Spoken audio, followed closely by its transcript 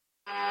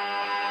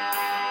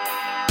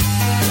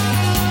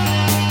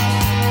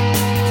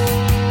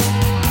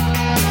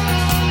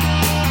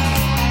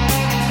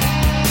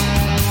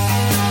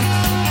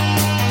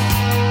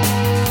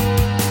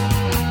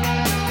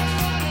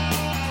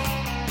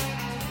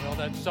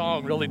That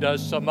song really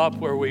does sum up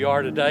where we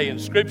are today in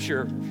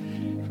Scripture.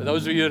 For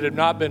those of you that have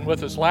not been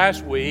with us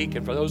last week,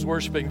 and for those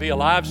worshiping via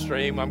live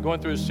stream, I'm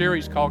going through a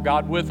series called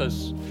God With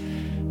Us.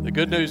 The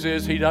good news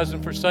is He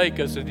doesn't forsake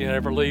us and He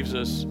never leaves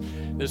us.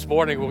 This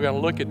morning we're going to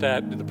look at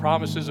that and the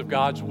promises of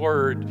God's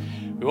Word.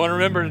 We want to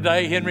remember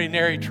today Henry and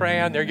Mary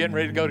Tran. They're getting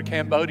ready to go to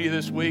Cambodia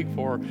this week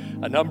for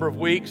a number of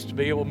weeks to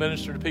be able to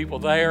minister to people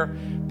there.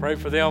 Pray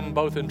for them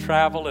both in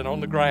travel and on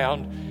the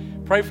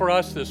ground. Pray for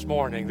us this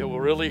morning that we'll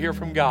really hear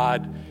from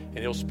God and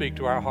He'll speak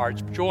to our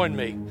hearts. Join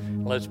me.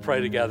 Let's pray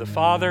together.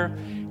 Father,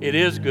 it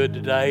is good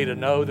today to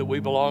know that we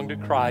belong to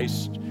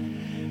Christ.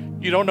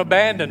 You don't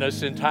abandon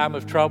us in time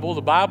of trouble.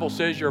 The Bible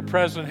says you're a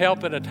present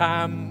help in a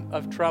time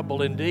of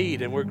trouble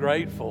indeed, and we're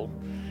grateful.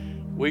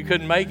 We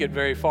couldn't make it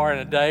very far in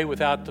a day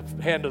without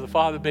the hand of the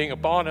Father being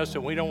upon us,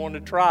 and we don't want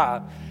to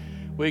try.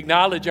 We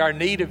acknowledge our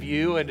need of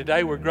you, and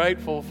today we're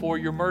grateful for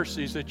your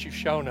mercies that you've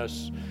shown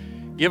us.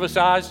 Give us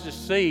eyes to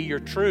see your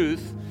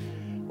truth.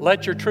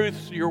 Let your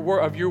truth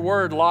of your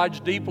word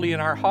lodge deeply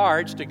in our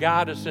hearts to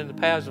guide us in the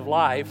paths of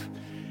life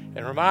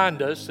and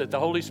remind us that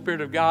the Holy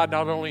Spirit of God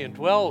not only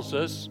indwells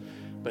us,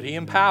 but He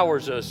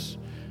empowers us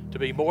to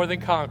be more than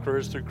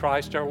conquerors through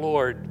Christ our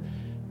Lord.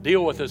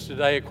 Deal with us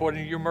today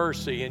according to your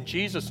mercy. In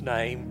Jesus'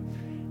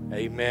 name,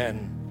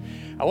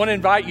 amen. I want to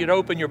invite you to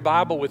open your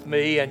Bible with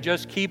me and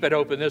just keep it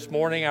open this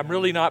morning. I'm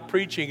really not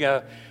preaching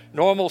a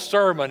normal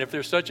sermon, if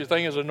there's such a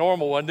thing as a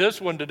normal one.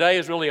 This one today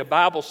is really a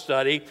Bible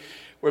study.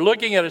 We're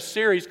looking at a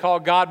series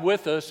called God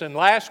With Us, and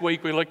last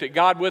week we looked at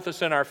God with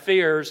us in our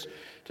fears.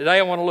 Today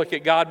I want to look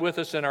at God with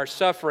us in our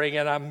suffering,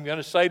 and I'm going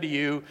to say to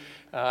you,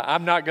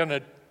 I'm not going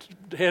to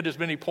hit as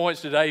many points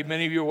today.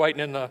 Many of you are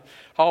waiting in the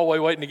hallway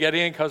waiting to get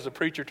in because the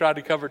preacher tried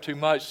to cover too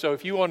much. So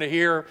if you want to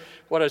hear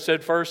what I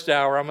said first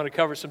hour, I'm going to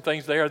cover some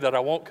things there that I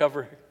won't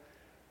cover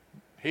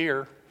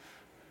here.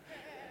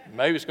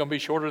 Maybe it's going to be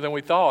shorter than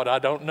we thought. I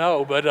don't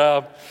know. But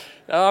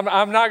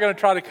I'm not going to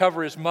try to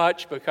cover as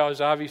much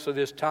because obviously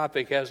this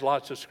topic has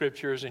lots of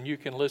scriptures and you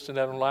can listen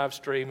to that on live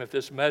stream if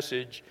this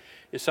message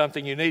is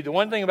something you need. The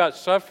one thing about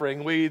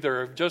suffering, we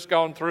either have just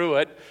gone through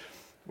it,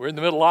 we're in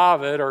the middle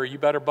of it, or you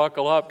better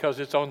buckle up because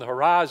it's on the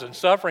horizon.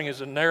 Suffering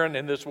is inherent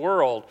in this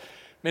world.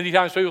 Many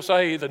times people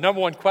say the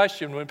number one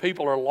question when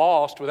people are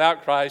lost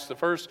without Christ, the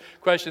first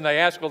question they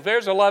ask, well, if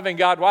there's a loving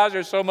God, why is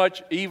there so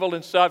much evil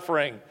and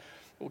suffering?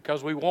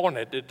 Because we want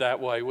it that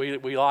way.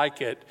 We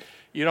like it.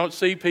 You don't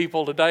see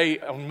people today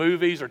on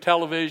movies or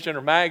television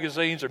or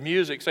magazines or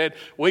music saying,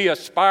 we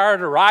aspire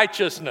to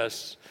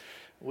righteousness.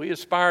 We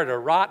aspire to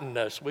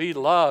rottenness. We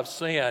love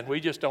sin. We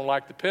just don't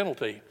like the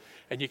penalty.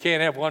 And you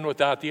can't have one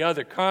without the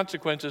other.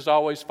 Consequences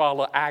always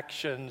follow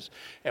actions.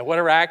 And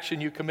whatever action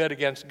you commit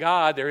against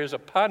God, there is a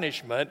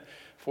punishment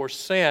for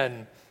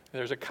sin.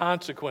 There's a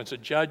consequence, a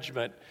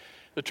judgment.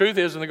 The truth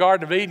is, in the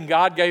Garden of Eden,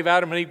 God gave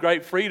Adam and Eve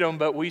great freedom,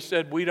 but we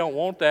said we don't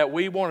want that.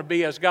 We want to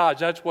be as gods.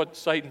 That's what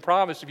Satan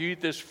promised. If you eat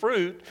this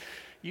fruit,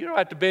 you don't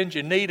have to bend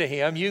your knee to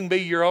Him. You can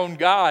be your own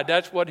God.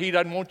 That's what He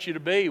doesn't want you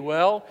to be.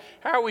 Well,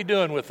 how are we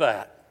doing with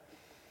that?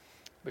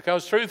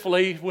 Because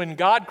truthfully, when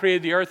God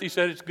created the earth, He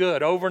said it's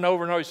good. Over and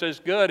over and over, He says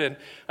it's good. And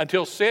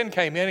until sin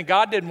came in, and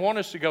God didn't want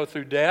us to go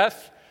through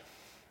death.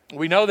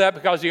 We know that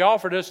because He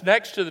offered us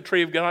next to the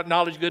tree of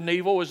knowledge, good and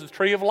evil, was the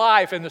tree of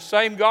life in the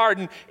same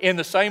garden, in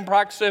the same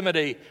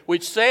proximity,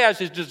 which says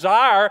His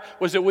desire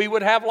was that we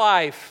would have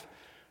life.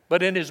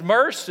 But in His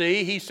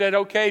mercy, He said,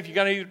 okay, if you're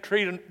going to eat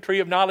the tree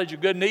of knowledge of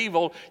good and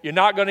evil, you're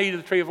not going to eat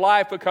the tree of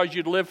life because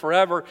you'd live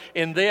forever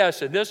in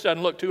this. And this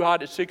doesn't look too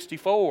hot at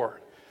 64.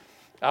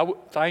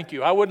 Thank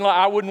you. I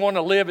wouldn't want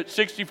to live at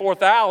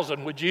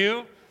 64,000, would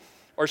you?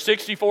 Or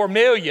 64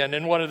 million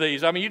in one of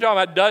these. I mean, you're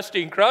talking about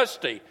dusty and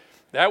crusty.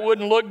 That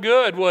wouldn't look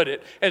good, would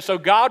it? And so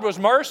God was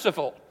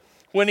merciful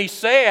when He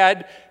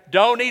said,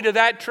 don't eat of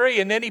that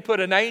tree. And then He put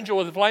an angel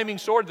with a flaming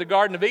sword at the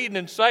Garden of Eden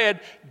and said,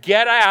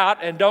 get out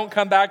and don't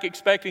come back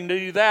expecting to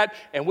do that.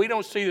 And we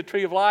don't see the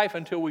tree of life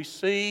until we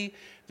see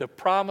the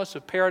promise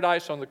of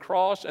paradise on the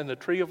cross and the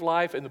tree of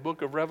life in the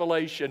book of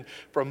Revelation.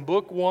 From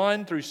book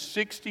 1 through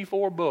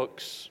 64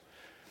 books.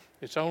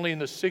 It's only in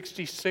the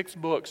 66th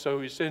book. So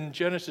it's in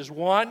Genesis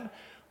 1.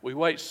 We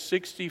wait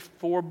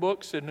 64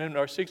 books and then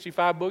our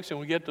 65 books and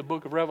we get the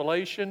book of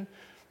Revelation.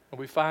 And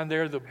we find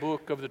there the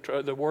book of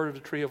the word of the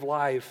tree of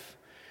life.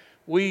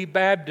 We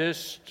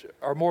Baptists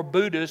are more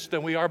Buddhist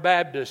than we are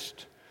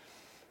Baptist.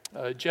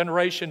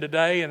 Generation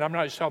today, and I'm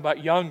not just talking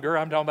about younger,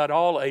 I'm talking about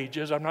all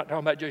ages. I'm not talking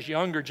about just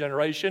younger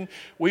generation.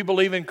 We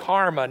believe in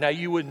karma. Now,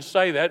 you wouldn't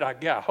say that.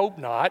 I hope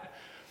not.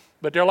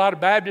 But there are a lot of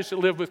Baptists that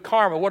live with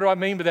karma. What do I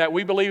mean by that?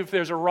 We believe if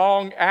there's a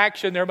wrong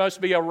action, there must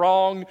be a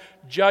wrong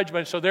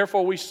judgment. So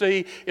therefore, we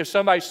see if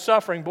somebody's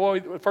suffering, boy,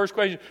 the first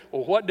question,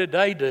 well, what did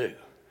they do?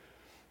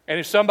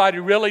 And if somebody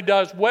really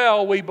does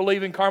well, we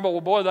believe in karma.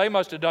 Well, boy, they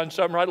must have done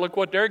something right. Look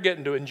what they're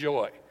getting to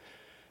enjoy.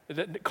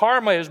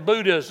 Karma is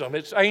Buddhism.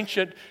 It's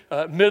ancient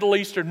Middle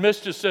Eastern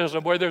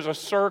mysticism where there's a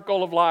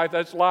circle of life.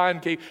 That's Lion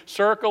King.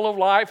 Circle of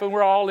life, and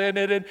we're all in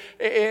it.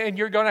 And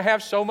you're going to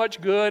have so much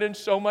good and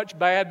so much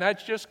bad, and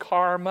that's just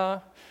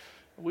karma.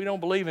 We don't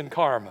believe in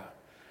karma.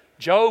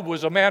 Job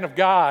was a man of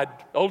God.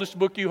 The oldest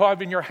book you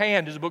have in your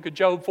hand is the book of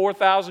Job,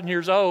 4,000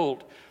 years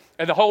old.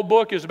 And the whole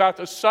book is about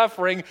the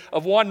suffering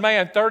of one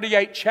man.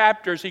 38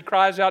 chapters he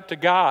cries out to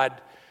God.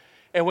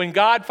 And when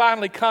God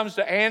finally comes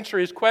to answer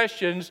his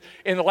questions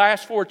in the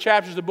last 4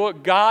 chapters of the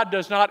book, God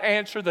does not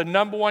answer the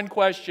number one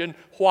question,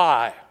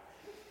 why?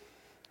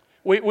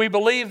 We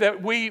believe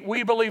that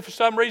we believe for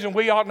some reason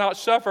we ought not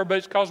suffer, but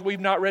it's because we've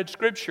not read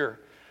Scripture.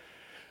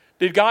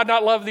 Did God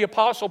not love the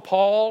Apostle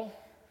Paul?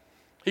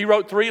 He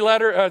wrote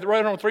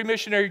wrote on 3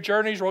 missionary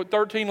journeys, wrote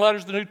 13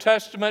 letters of the New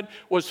Testament,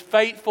 was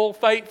faithful,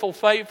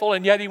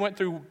 and yet he went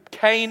through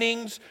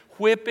canings,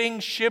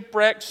 whippings,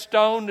 shipwrecked,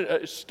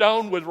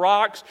 stoned with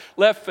rocks,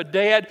 left for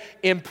dead,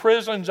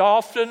 imprisoned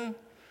often.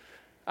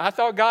 I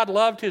thought God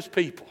loved his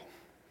people.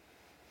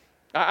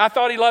 I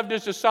thought he loved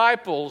his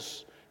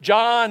disciples.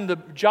 John, the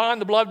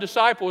beloved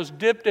disciple, was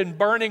dipped in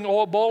boiling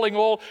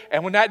oil,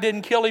 and when that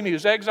didn't kill him, he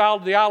was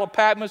exiled to the Isle of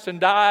Patmos and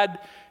died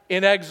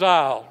in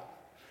exile.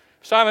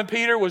 Simon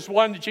Peter was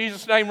one that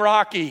Jesus named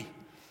Rocky.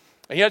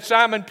 And yet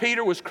Simon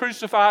Peter was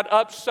crucified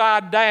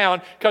upside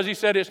down because he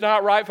said, it's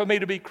not right for me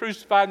to be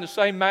crucified in the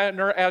same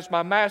manner as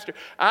my master.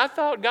 I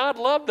thought God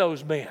loved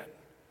those men.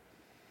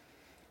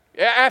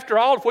 After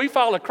all, if we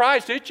follow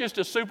Christ, it's just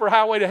a super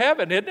highway to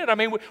heaven, isn't it? I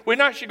mean, we're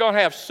not going to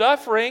have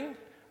suffering,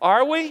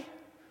 are we?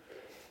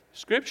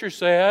 Scripture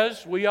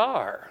says we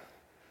are.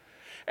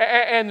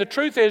 And the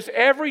truth is,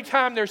 every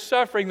time there's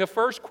suffering, the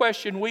first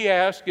question we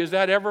ask is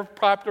that ever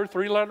popular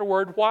 3-letter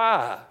word,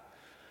 why?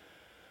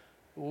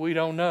 We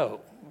don't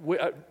know.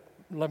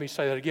 Let me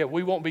say that again.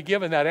 We won't be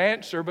given that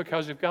answer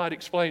because if God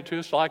explained it to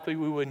us, likely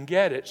we wouldn't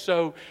get it.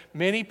 So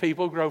many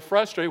people grow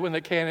frustrated when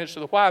they can't answer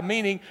the why,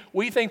 meaning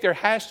we think there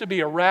has to be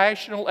a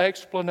rational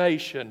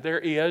explanation. There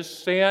is.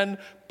 Sin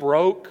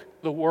broke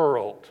the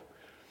world.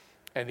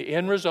 And the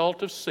end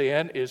result of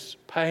sin is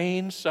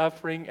pain,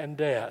 suffering, and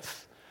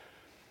death.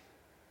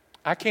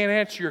 I can't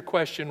answer your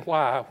question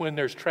why when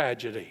there's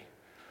tragedy.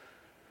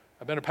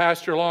 I've been a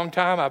pastor a long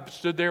time. I've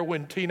stood there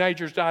when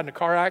teenagers died in a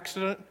car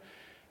accident,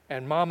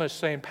 and Mama's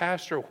saying,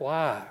 Pastor,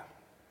 why?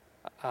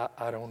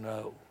 I don't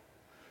know.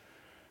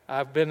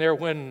 I've been there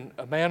when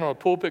a man on a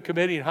pulpit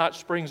committee in Hot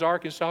Springs,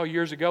 Arkansas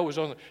years ago was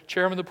on the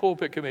chairman of the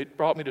pulpit committee,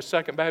 brought me to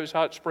Second Baptist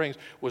Hot Springs,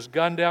 was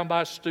gunned down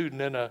by a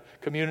student in a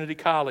community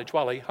college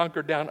while he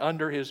hunkered down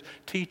under his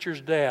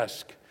teacher's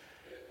desk.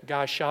 The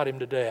guy shot him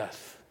to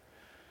death.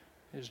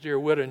 His dear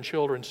widow and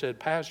children said,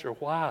 Pastor,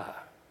 why?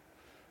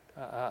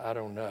 I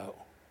don't know.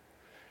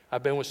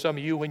 I've been with some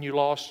of you when you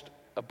lost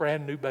a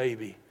brand new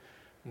baby.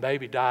 The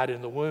baby died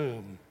in the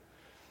womb.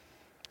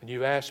 And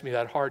you've asked me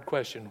that hard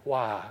question,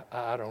 why?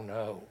 I don't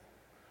know.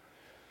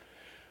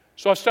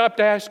 So I stopped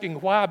asking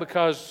why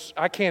because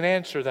I can't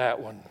answer that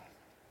one.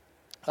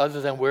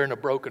 Other than we're in a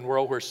broken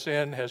world where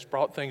sin has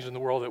brought things in the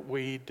world that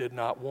we did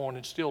not want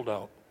and still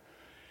don't.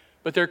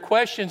 But there are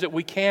questions that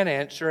we can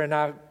answer, and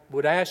I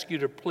would ask you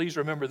to please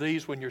remember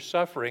these when you're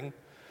suffering,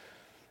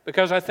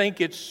 because I think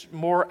it's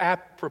more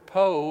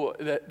apropos,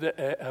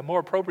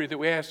 more appropriate that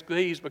we ask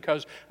these,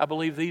 because I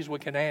believe these we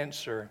can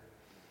answer.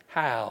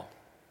 How?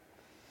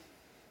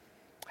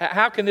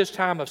 How can this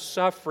time of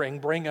suffering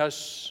bring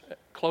us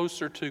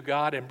closer to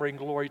God and bring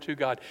glory to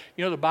God?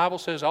 You know, the Bible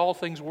says all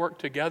things work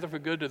together for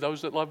good to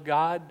those that love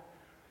God.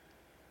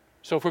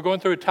 So if we're going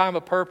through a time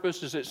of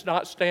purpose, does it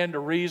not stand to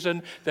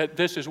reason that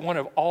this is one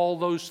of all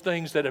those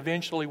things that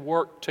eventually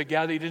work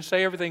together? He didn't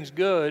say everything's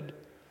good.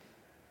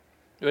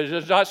 It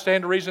does not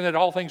stand to reason that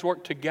all things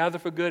work together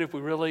for good if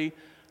we really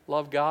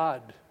love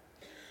God.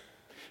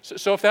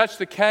 So if that's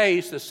the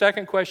case, the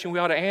second question we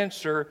ought to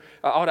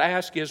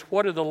ask is,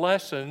 what are the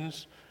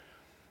lessons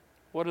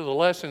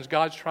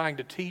God's trying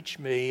to teach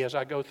me as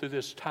I go through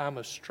this time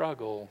of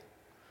struggle?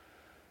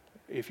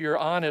 If you're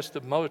honest,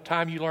 the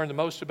time you learned the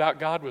most about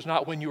God was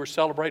not when you were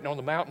celebrating on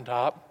the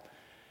mountaintop.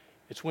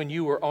 It's when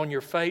you were on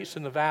your face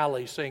in the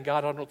valley saying,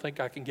 God, I don't think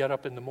I can get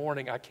up in the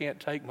morning. I can't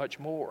take much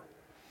more.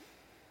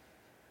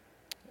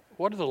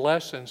 What are the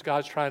lessons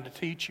God's trying to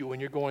teach you when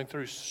you're going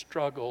through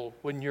struggle,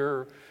 when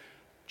your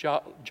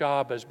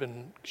job has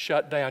been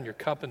shut down, your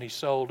company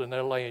sold, and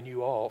they're laying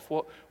you off?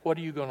 What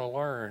are you going to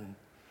learn?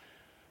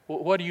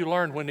 What do you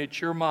learn when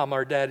it's your mom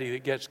or daddy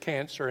that gets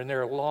cancer and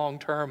they're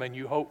long-term and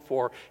you hope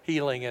for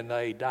healing and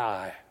they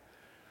die?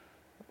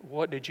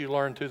 What did you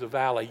learn through the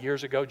valley?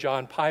 Years ago,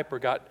 John Piper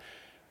got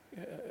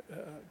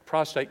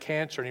prostate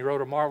cancer and he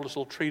wrote a marvelous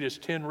little treatise,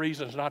 10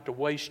 Reasons Not to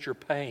Waste Your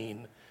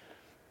Pain.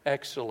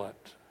 Excellent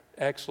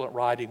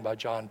writing by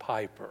John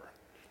Piper.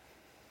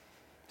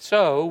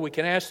 So we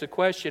can ask the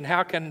question,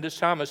 how can this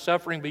time of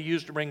suffering be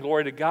used to bring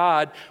glory to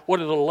God? What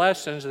are the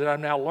lessons that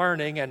I'm now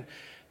learning? And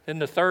then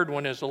the third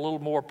one is a little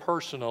more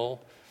personal.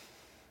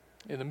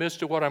 In the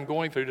midst of what I'm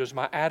going through, does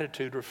my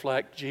attitude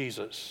reflect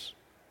Jesus?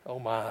 Oh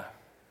my.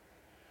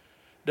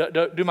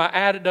 Does my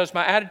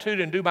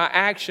attitude and do my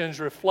actions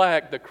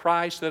reflect the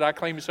Christ that I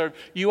claim to serve?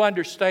 You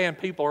understand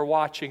people are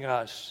watching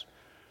us.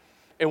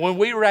 And when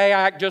we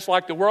react just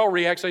like the world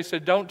reacts, they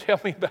said, don't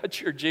tell me about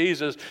your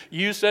Jesus.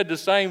 You said the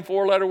same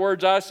 4-letter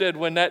words I said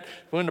when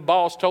the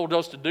boss told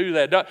us to do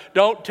that.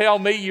 Don't tell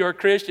me you're a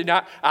Christian.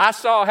 I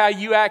saw how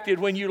you acted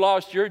when you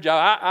lost your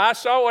job. I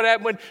saw what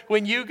happened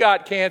when you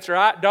got cancer.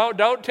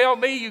 Don't tell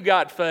me you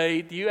got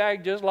faith. You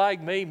act just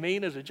like me,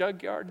 mean as a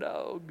junkyard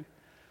dog.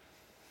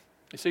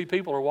 You see,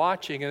 people are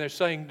watching and they're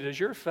saying, does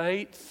your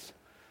faith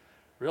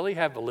really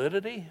have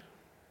validity?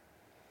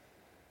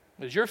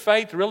 Does your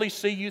faith really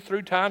see you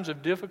through times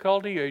of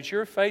difficulty? Or is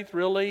your faith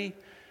really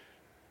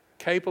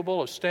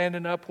capable of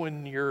standing up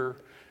when your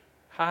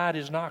hide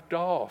is knocked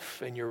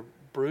off and you're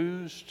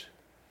bruised?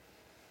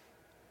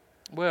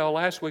 Well,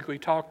 last week we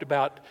talked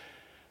about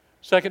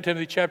 2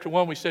 Timothy chapter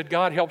 1. We said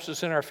God helps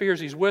us in our fears.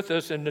 He's with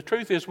us. And the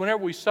truth is,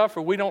 whenever we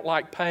suffer, we don't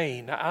like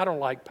pain. I don't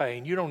like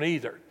pain. You don't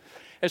either.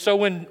 And so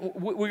when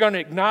we're going to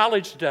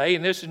acknowledge today,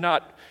 and this is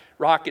not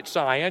rocket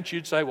science,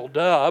 you'd say, well,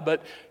 duh,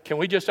 but can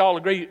we just all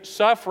agree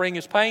suffering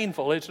is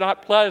painful? It's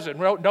not pleasant.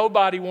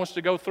 Nobody wants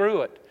to go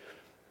through it.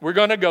 We're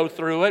going to go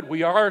through it.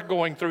 We are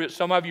going through it,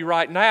 some of you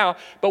right now,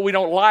 but we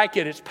don't like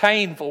it. It's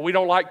painful. We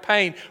don't like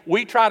pain.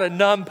 We try to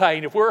numb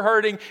pain. If we're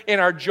hurting in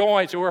our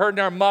joints or we're hurting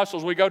in our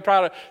muscles, we go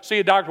try to see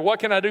a doctor. What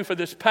can I do for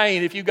this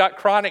pain? If you've got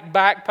chronic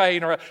back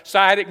pain or a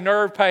sciatic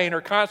nerve pain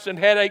or constant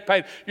headache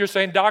pain, you're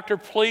saying, doctor,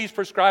 please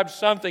prescribe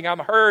something. I'm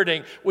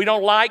hurting. We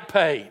don't like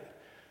pain.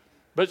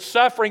 But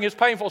suffering is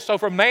painful. So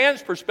from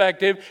man's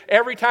perspective,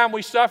 every time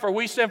we suffer,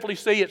 we simply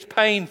see it's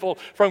painful.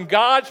 From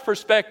God's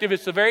perspective,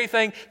 it's the very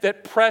thing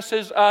that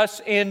presses us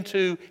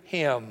into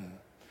Him.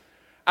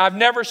 I've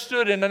never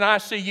stood in an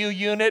ICU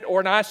unit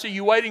or an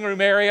ICU waiting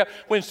room area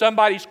when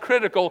somebody's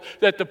critical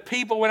that the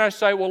people, when I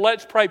say, well,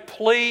 let's pray,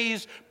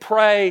 please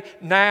pray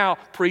now,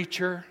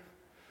 preacher.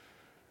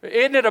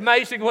 Isn't it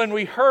amazing when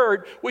we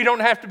hurt, we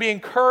don't have to be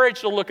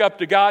encouraged to look up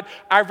to God.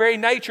 Our very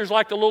nature is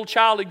like the little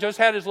child that just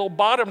had his little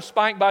bottom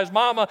spanked by his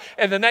mama,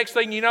 and the next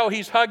thing you know,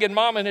 he's hugging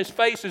mama and his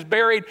face is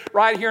buried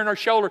right here in her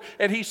shoulder,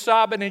 and he's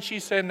sobbing, and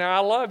she's saying, now I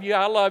love you,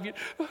 I love you.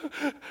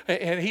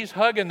 And he's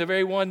hugging the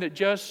very one that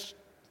just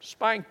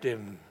spanked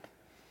him.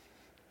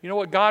 You know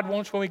what God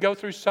wants when we go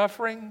through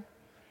suffering?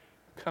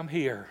 Come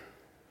here.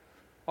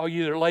 All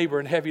you that labor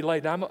and heavy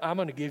laden, I'm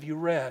going to give you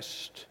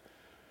rest.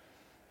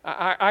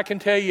 I can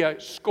tell you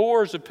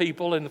scores of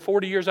people in the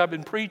 40 years I've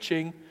been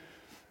preaching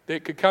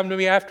that could come to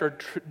me after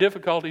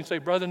difficulty and say,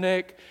 Brother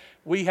Nick,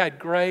 we had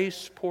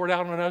grace poured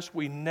out on us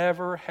we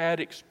never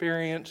had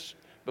experienced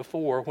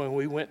before when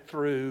we went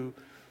through.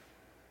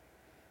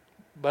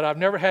 But I've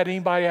never had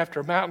anybody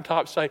after a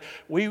mountaintop say,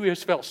 we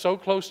just felt so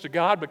close to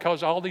God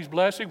because of all these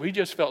blessings. We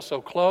just felt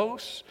so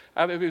close.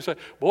 I mean, people say,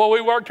 boy,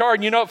 we worked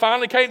hard and it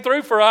finally came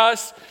through for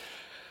us.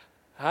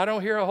 I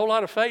don't hear a whole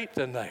lot of faith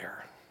in there.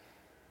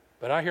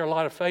 But I hear a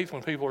lot of faith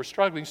when people are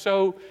struggling.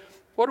 So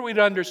what are we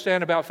to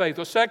understand about faith?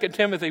 Well, 2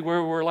 Timothy, where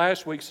we were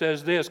last week,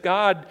 says this.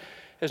 God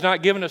has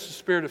not given us a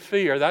spirit of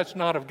fear. That's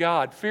not of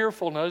God.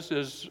 Fearfulness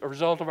is a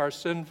result of our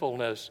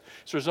sinfulness.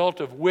 It's a result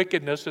of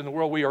wickedness in the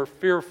world. We are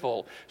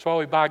fearful. That's why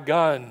we buy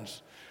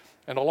guns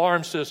and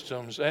alarm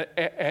systems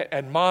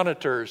and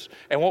monitors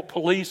and want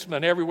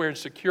policemen everywhere and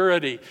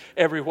security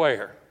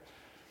everywhere.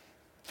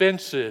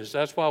 Fences,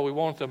 that's why we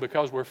want them,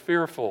 because we're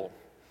fearful.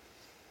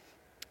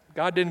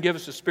 God didn't give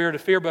us a spirit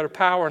of fear, but of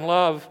power and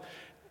love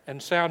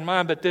and sound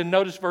mind. But then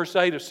notice verse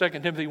 8 of 2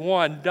 Timothy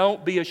 1,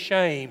 don't be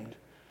ashamed.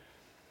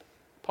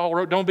 Paul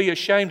wrote, don't be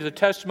ashamed of the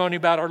testimony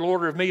about our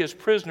Lord or of me as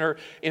prisoner.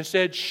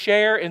 Instead,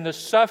 share in the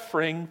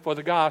suffering for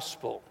the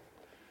gospel.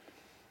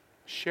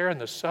 Share in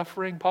the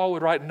suffering? Paul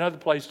would write another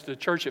place to the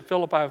church at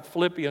Philippi in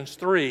Philippians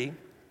 3,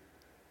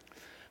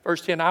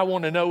 verse 10, I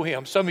want to know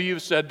Him. Some of you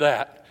have said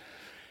that.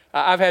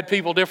 I've had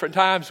people different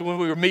times when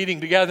we were meeting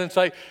together and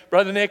say,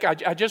 Brother Nick,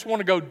 I just want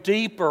to go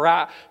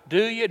deeper.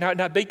 Do you?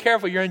 Now be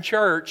careful. You're in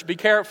church. Be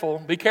careful.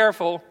 Be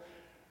careful.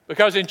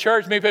 Because in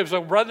church, many people say,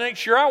 Brother Nick,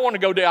 sure, I want to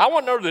go deep. I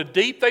want to know the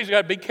deep things. You've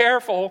got to be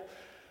careful.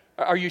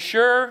 Are you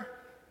sure?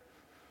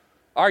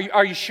 Are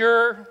you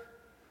sure?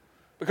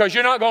 Because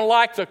you're not going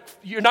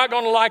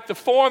to like the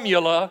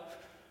formula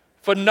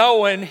for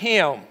knowing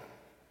Him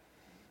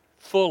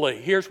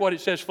fully. Here's what it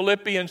says,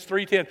 Philippians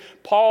 3:10.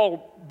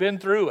 Paul been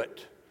through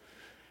it.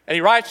 And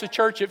he writes to the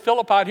church at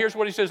Philippi, and here's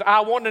what he says,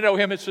 I want to know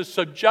Him. It's a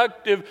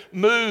subjective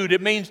mood.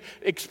 It means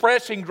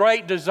expressing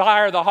great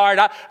desire of the heart.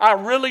 I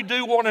really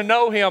do want to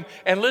know Him.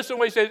 And listen to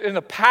what he says, in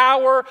the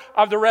power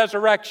of the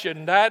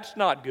resurrection. That's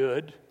not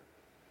good.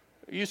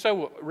 You say,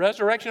 well,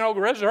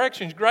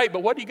 resurrection is great,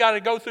 but what do you got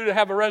to go through to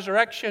have a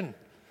resurrection?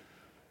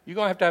 You're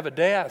going to have a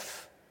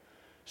death.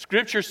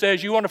 Scripture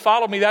says, you want to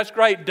follow me, that's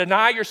great.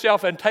 Deny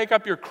yourself and take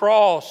up your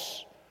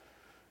cross.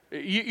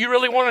 You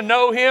really want to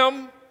know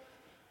Him?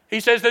 He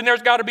says, then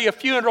there's got to be a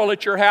funeral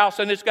at your house,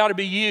 and it's got to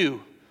be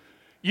you.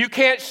 You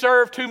can't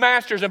serve two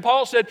masters. And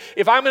Paul said,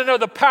 if I'm going to know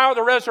the power of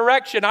the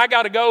resurrection, I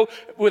got to go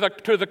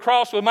to the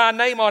cross with my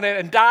name on it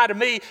and die to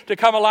me to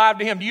come alive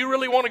to Him. Do you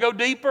really want to go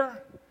deeper?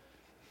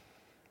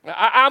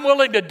 I'm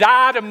willing to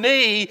die to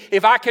me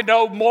if I can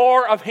know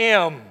more of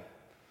Him.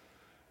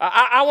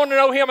 I want to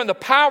know Him and the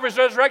power of His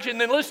resurrection.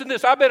 And then listen to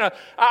this.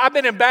 I've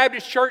been in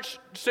Baptist church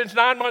since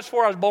 9 months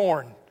before I was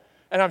born,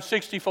 and I'm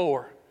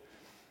 64.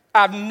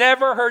 I've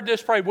never heard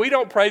this prayed. We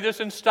don't pray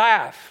this in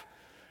staff.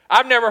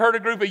 I've never heard a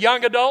group of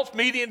young adults,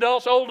 medium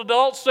adults, old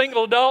adults,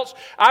 single adults.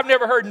 I've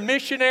never heard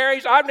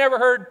missionaries. I've never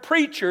heard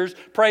preachers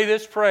pray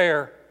this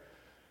prayer.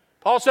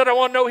 Paul said, I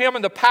want to know Him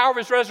and the power of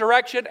His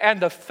resurrection and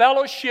the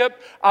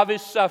fellowship of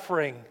His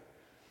suffering.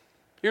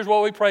 Here's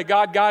what we pray.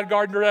 God, guard,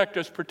 and direct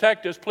us,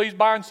 protect us. Please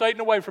bind Satan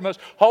away from us.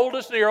 Hold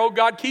us near. Oh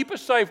God, keep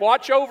us safe.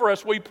 Watch over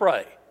us, we pray.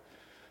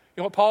 You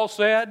know what Paul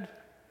said?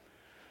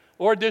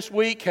 Lord, this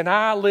week, can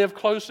I live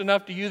close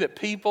enough to You that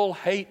people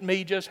hate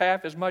me just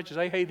half as much as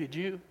they hated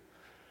You?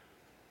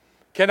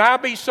 Can I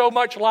be so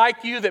much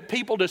like You that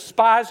people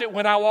despise it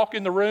when I walk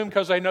in the room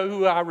because they know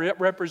who I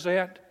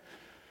represent?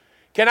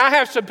 Can I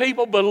have some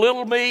people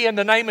belittle me in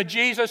the name of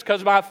Jesus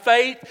because my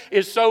faith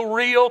is so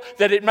real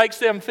that it makes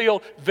them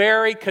feel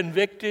very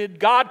convicted?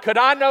 God, could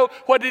I know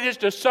what it is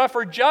to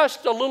suffer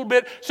just a little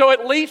bit so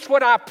at least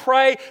when I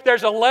pray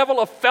there's a level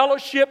of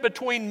fellowship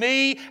between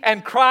me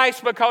and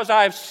Christ because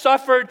I have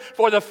suffered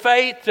for the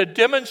faith to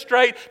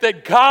demonstrate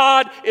that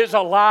God is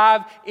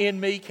alive in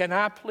me? Can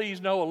I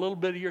please know a little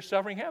bit of your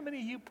suffering? How many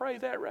of you pray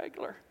that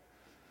regular?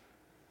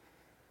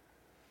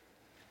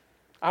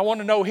 I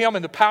want to know Him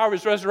and the power of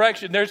His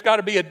resurrection. There's got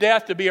to be a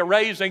death to be a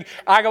raising.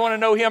 I want to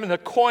know Him in the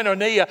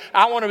koinonia.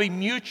 I want to be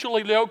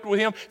mutually yoked with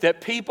Him,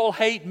 that people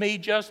hate me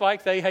just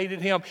like they hated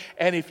Him.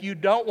 And if you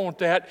don't want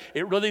that,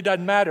 it really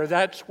doesn't matter.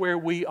 That's where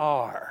we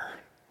are.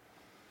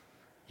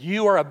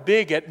 You are a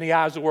bigot in the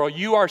eyes of the world.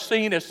 You are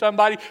seen as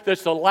somebody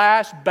that's the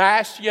last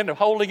bastion of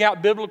holding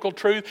out biblical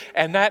truth,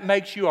 and that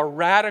makes you a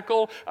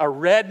radical, a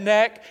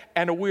redneck,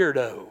 and a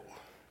weirdo.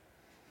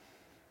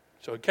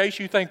 So in case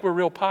you think we're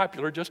real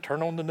popular, just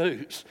turn on the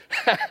news.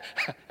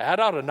 That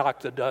ought to knock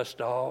the dust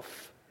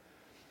off.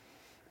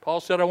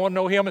 Paul said, I want to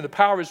know Him and the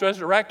power of His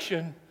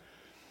resurrection.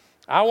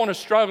 I want to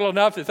struggle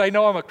enough that they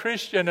know I'm a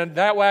Christian, and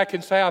that way I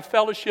can say I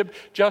fellowship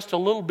just a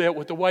little bit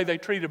with the way they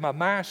treated my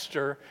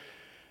master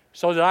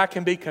so that I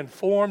can be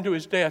conformed to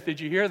His death.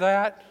 Did you hear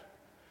that?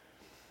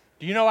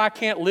 Do you know I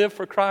can't live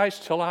for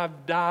Christ till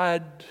I've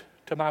died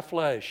to my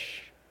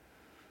flesh?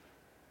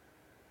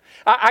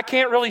 I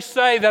can't really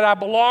say that I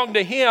belong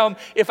to Him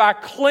if I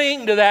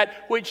cling to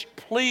that which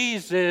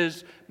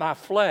pleases my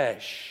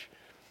flesh.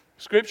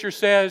 Scripture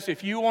says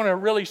if you want to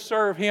really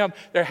serve Him,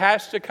 there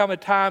has to come a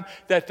time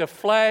that the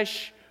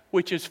flesh,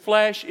 which is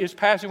flesh, is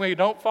passing away.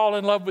 Don't fall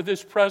in love with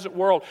this present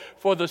world.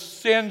 For the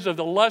sins of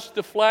the lust of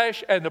the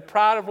flesh and the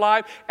pride of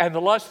life and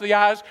the lust of the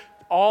eyes,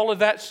 all of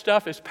that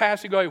stuff is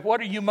passing away.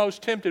 What are you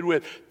most tempted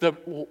with?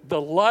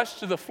 The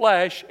lust of the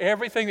flesh,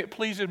 everything that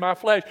pleases my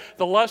flesh.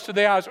 The lust of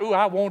the eyes, ooh,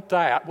 I want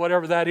that,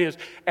 whatever that is.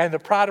 And the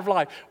pride of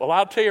life. Well,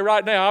 I'll tell you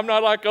right now, I'm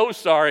not like those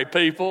sorry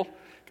people.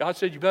 God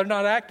said, you better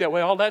not act that way.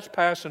 All that's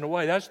passing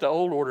away. That's the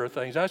old order of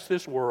things. That's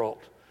this world.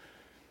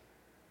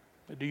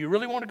 But do you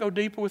really want to go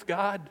deeper with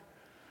God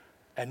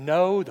and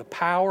know the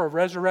power of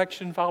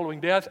resurrection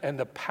following death and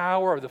the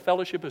power of the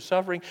fellowship of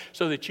suffering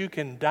so that you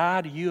can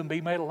die to you and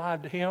be made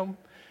alive to Him?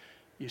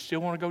 You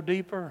still want to go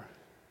deeper?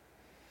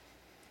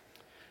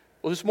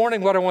 Well, this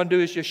morning what I want to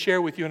do is just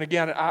share with you, and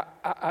again,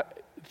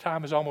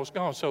 time is almost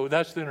gone, so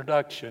that's the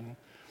introduction.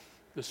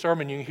 The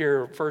sermon you can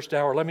hear first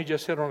hour. Let me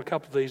just hit on a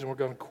couple of these and we're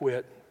going to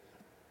quit.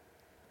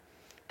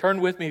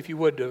 Turn with me, if you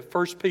would, to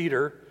 1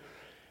 Peter.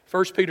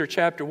 1 Peter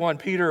chapter 1.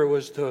 Peter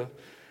was the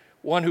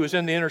one who was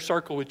in the inner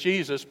circle with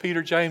Jesus.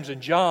 Peter, James,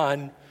 and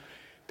John.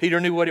 Peter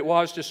knew what it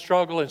was to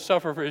struggle and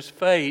suffer for his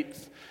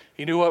faith.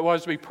 He knew what it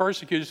was to be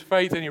persecuted for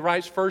faith, and he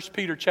writes 1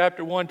 Peter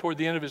chapter 1 toward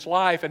the end of his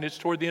life, and it's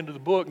toward the end of the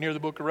book, near the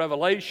book of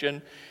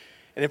Revelation.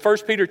 And in 1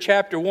 Peter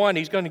chapter 1,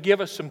 he's going to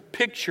give us some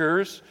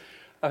pictures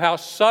of how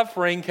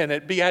suffering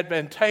can be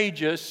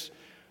advantageous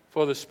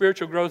for the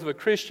spiritual growth of a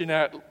Christian.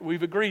 Now,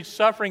 we've agreed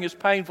suffering is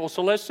painful,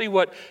 so let's see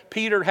what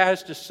Peter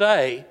has to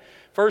say.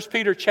 1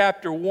 Peter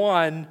chapter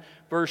 1,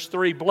 verse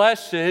 3,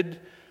 blessed,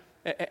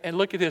 and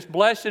look at this,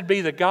 blessed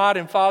be the God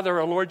and Father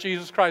of our Lord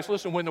Jesus Christ.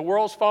 Listen, when the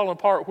world's falling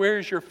apart,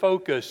 where's your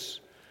focus?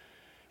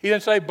 He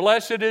didn't say,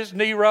 blessed is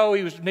Nero.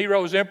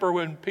 Nero was emperor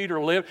when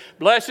Peter lived.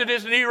 Blessed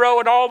is Nero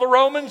and all the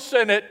Roman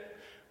Senate.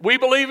 We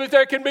believe that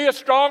there can be a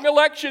strong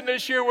election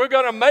this year. We're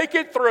going to make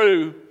it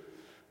through.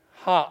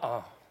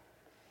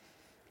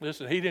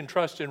 Listen, he didn't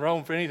trust in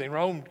Rome for anything.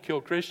 Rome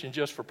killed Christians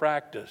just for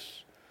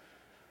practice.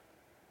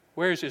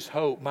 Where's his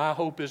hope? My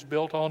hope is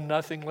built on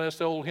nothing less.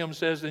 The old hymn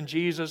says, in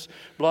Jesus,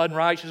 blood and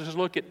righteousness.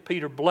 Look at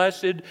Peter.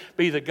 Blessed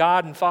be the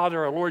God and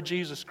Father of our Lord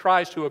Jesus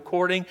Christ, who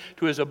according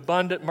to His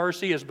abundant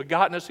mercy has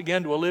begotten us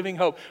again to a living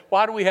hope.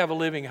 Why do we have a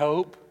living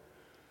hope?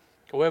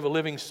 We have a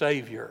living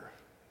Savior.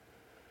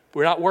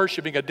 We're not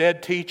worshiping a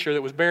dead teacher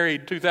that was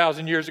buried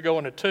 2,000 years ago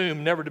in a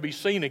tomb, never to be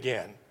seen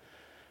again.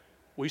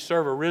 We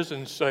serve a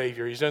risen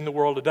Savior. He's in the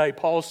world today.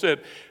 Paul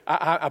said,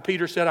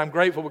 Peter said, I'm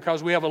grateful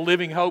because we have a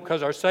living hope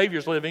because our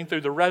Savior's living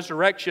through the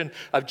resurrection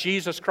of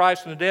Jesus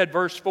Christ from the dead.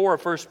 Verse 4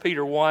 of 1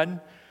 Peter 1.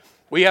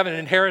 We have an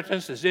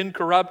inheritance that's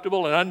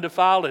incorruptible and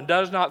undefiled and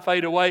does not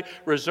fade away,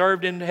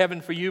 reserved in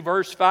heaven for you.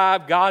 Verse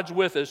 5, God's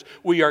with us.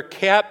 We are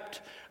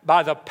kept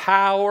by the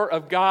power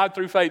of God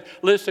through faith.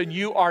 Listen,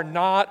 you are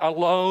not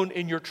alone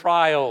in your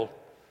trial.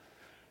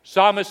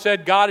 Psalmist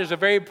said, God is a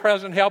very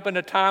present help in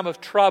a time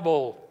of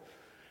trouble.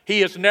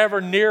 He is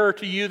never nearer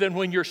to you than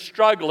when you're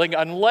struggling,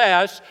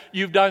 unless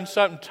you've done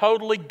something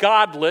totally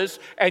godless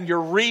and you're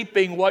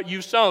reaping what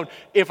you've sown.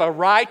 If a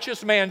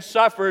righteous man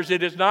suffers,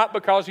 it is not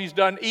because he's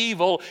done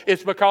evil.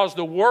 It's because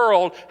the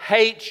world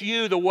hates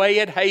you the way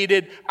it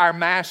hated our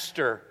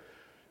master.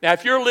 Now,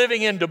 if you're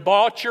living in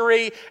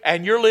debauchery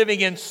and you're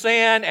living in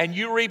sin and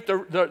you reap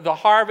the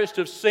harvest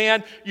of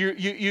sin,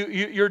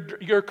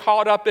 you're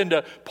caught up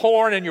into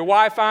porn and your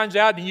wife finds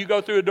out and you go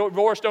through a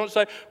divorce, don't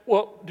say,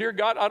 well, dear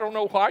God, I don't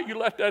know why you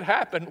let that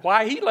happen.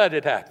 Why He let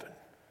it happen?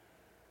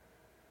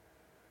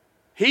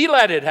 He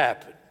let it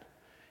happen.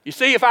 You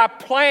see, if I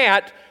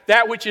plant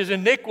that which is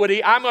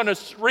iniquity, I'm going to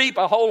reap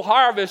a whole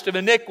harvest of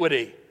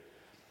iniquity.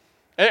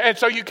 And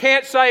so you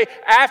can't say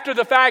after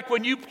the fact,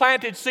 when you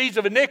planted seeds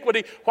of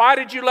iniquity, why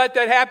did you let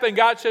that happen?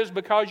 God says,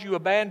 because you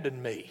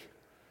abandoned me.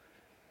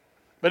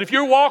 But if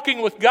you're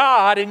walking with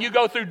God and you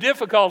go through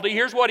difficulty,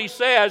 here's what He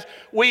says: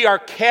 we are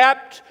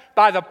kept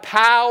by the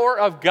power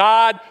of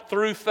God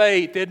through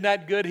faith. Isn't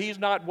that good? He's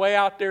not way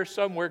out there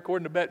somewhere,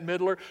 according to Bette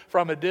Midler,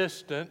 from a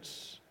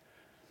distance.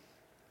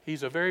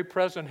 He's a very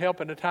present help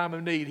in a time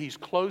of need. He's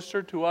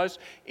closer to us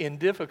in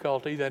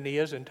difficulty than He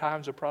is in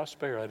times of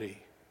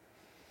prosperity.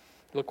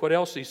 Look what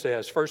else he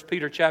says. 1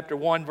 Peter chapter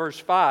 1, verse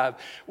 5.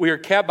 We are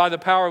kept by the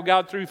power of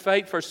God through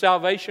faith for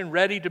salvation,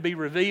 ready to be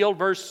revealed.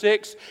 Verse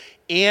 6.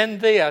 In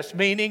this,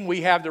 meaning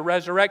we have the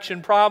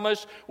resurrection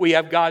promise, we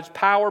have God's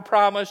power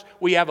promise,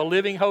 we have a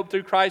living hope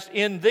through Christ.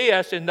 In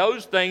this, in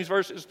those things,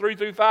 verses 3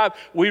 through 5,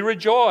 we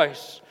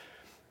rejoice.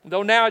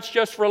 Though now it's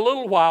just for a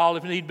little while,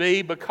 if need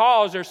be,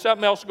 because there's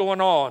something else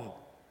going on.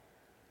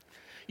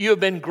 You have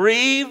been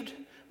grieved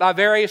by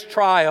various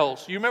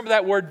trials. You remember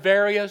that word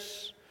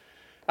various?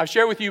 I've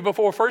shared with you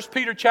before, 1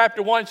 Peter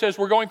chapter 1 says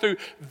we're going through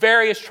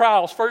various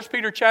trials. 1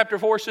 Peter chapter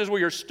 4 says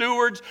we are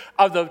stewards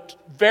of the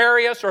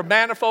various or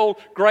manifold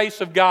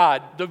grace of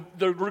God.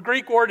 The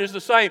Greek word is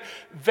the same.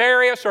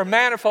 Various or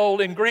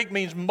manifold in Greek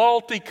means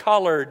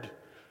multicolored.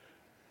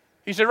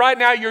 He said right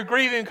now you're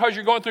grieving because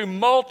you're going through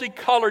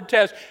multicolored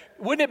tests.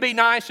 Wouldn't it be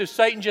nice if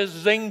Satan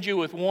just zinged you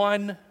with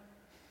one?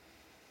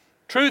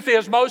 Truth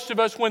is, most of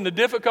us, when the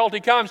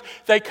difficulty comes,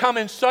 they come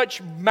in such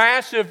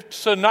massive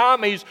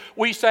tsunamis,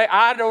 we say,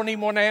 I don't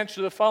even want to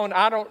answer the phone.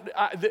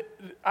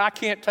 I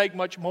can't take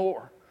much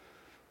more.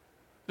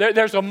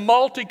 There's a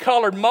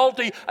multicolored,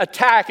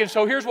 multi-attack. And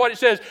so here's what it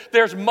says.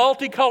 There's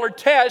multicolored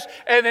tests,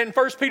 and in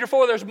 1 Peter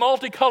 4, there's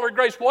multicolored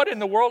grace. What in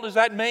the world does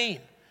that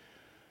mean?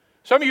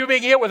 Some of you are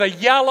being hit with a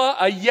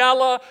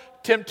yellow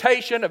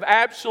temptation of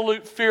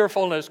absolute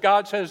fearfulness.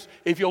 God says,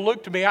 if you'll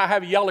look to me, I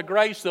have a yellow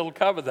grace that'll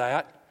cover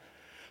that.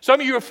 Some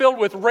of you are filled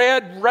with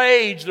red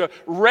rage, the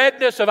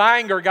redness of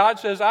anger. God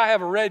says, I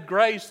have a red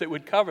grace that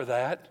would cover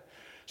that.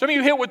 Some of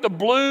you hit with the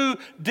blue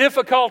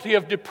difficulty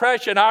of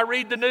depression. I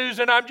read the news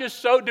and I'm just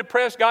so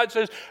depressed. God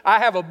says, I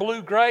have a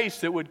blue grace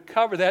that would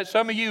cover that.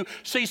 Some of you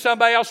see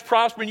somebody else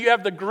prospering. You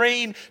have the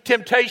green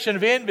temptation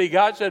of envy.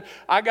 God said,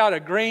 I got a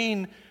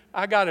green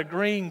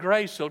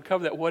grace that'll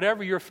cover that.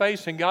 Whatever you're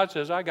facing, God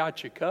says, I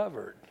got you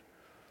covered.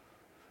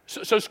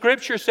 So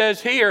Scripture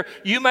says here,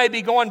 you may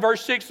be going,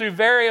 verse 6, through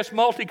various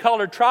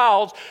multicolored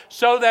trials,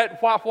 so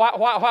that,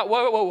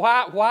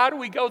 why do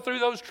we go through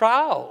those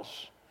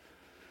trials?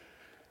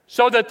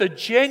 So that the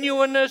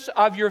genuineness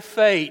of your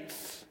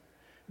faith,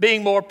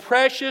 being more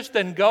precious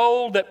than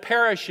gold that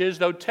perishes,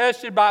 though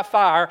tested by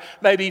fire,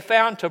 may be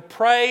found to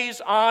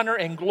praise, honor,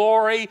 and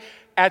glory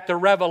at the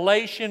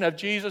revelation of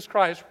Jesus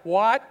Christ.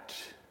 What?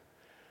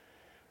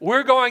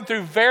 We're going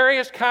through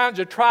various kinds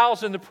of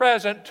trials in the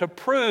present to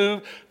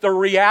prove the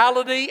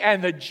reality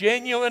and the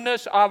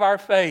genuineness of our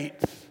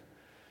faith.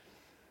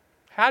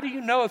 How do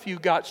you know if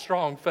you've got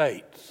strong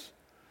faith?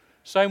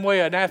 Same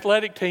way an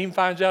athletic team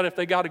finds out if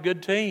they got a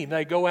good team.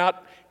 They go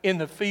out in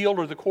the field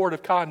or the court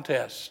of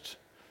contest.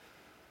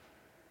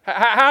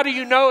 How do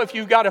you know if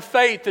you've got a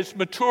faith that's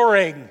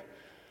maturing?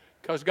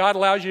 Because God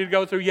allows you to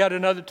go through yet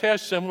another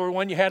test similar to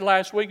one you had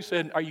last week and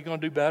said, are you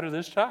going to do better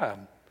this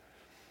time?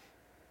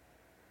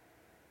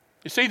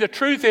 You see, the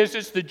truth is,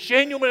 it's the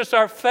genuineness of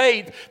our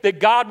faith that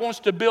God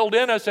wants to build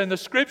in us. And the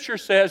Scripture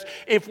says,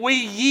 if we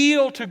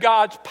yield to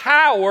God's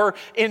power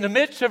in the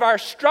midst of our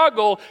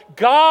struggle,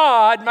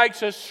 God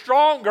makes us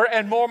stronger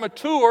and more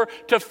mature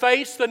to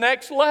face the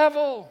next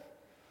level.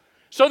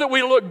 So that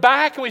we look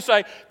back and we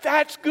say,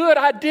 that's good,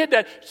 I did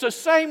that. It's the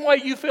same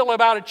way you feel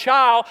about a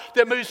child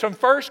that moves from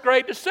first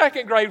grade to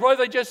second grade, where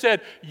they just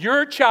said,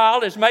 your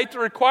child has made the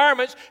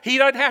requirements. He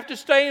doesn't have to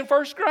stay in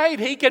first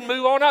grade. He can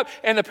move on up.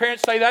 And the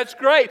parents say, that's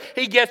great.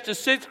 He gets to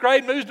sixth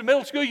grade, moves to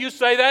middle school. You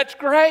say, that's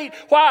great.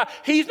 Why?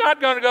 He's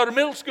not going to go to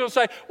middle school and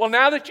say, well,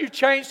 now that you've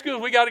changed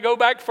schools, we got to go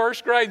back to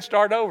first grade and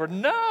start over.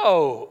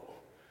 No.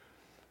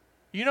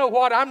 You know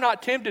what? I'm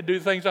not tempted to do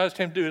things I was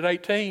tempted to do at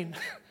 18.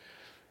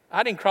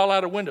 I didn't crawl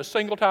out a window a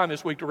single time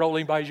this week to roll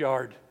anybody's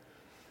yard.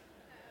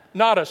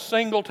 Not a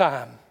single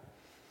time.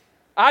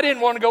 I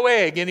didn't want to go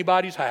egg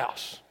anybody's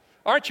house.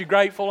 Aren't you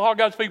grateful? All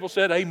God's people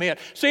said amen.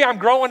 See, I'm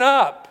growing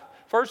up.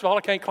 First of all,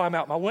 I can't climb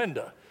out my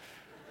window.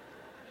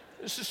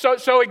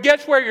 So it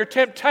gets where your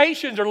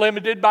temptations are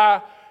limited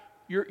by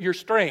your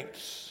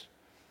strengths.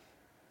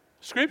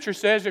 Scripture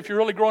says if you're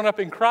really growing up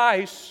in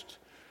Christ,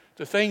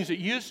 the things that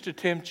used to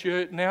tempt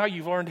you, now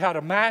you've learned how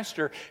to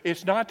master.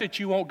 It's not that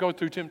you won't go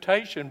through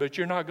temptation, but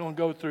you're not going to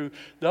go through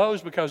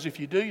those, because if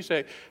you do, you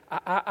say,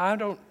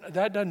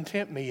 that doesn't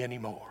tempt me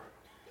anymore.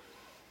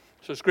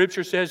 So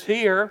Scripture says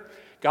here,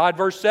 God,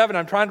 verse 7,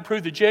 I'm trying to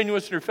prove the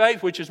genuineness of your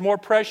faith, which is more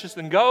precious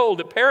than gold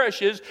that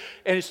perishes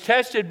and is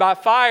tested by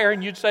fire,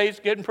 and you'd say it's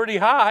getting pretty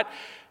hot.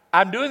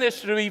 I'm doing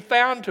this to be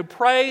found to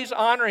praise,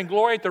 honor, and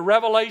glory at the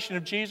revelation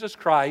of Jesus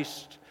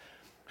Christ,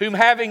 whom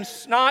having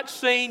not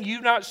seen,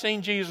 you've not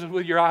seen Jesus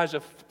with your eyes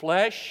of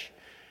flesh.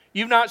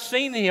 You've not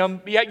seen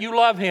Him, yet you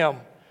love Him.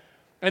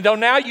 And though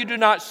now you do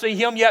not see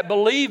Him, yet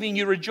believing,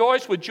 you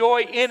rejoice with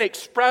joy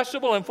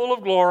inexpressible and full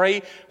of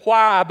glory.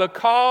 Why?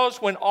 Because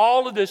when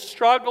all of this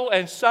struggle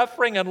and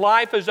suffering and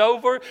life is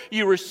over,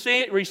 you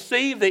receive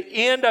the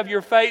end of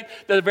your faith,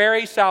 the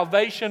very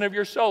salvation of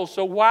your soul.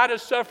 So why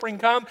does suffering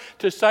come?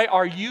 To say,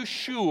 are you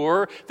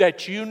sure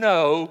that you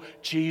know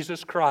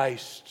Jesus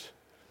Christ?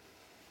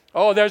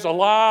 Oh, there's a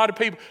lot of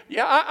people.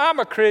 Yeah, I'm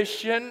a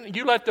Christian.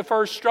 You let the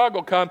first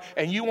struggle come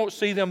and you won't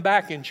see them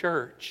back in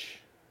church.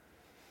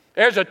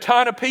 There's a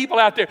ton of people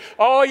out there.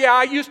 Oh, yeah,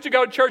 I used to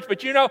go to church,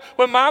 but you know,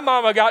 when my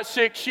mama got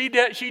sick, she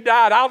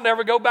died. I'll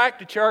never go back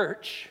to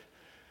church.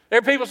 There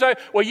are people say,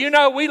 well, you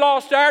know, we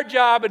lost our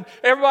job and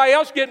everybody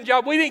else getting a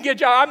job. We didn't get a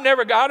job.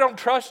 I don't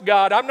trust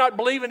God. I'm not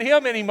believing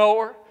Him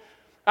anymore.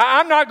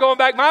 I'm not going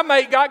back. My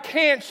mate got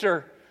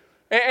cancer.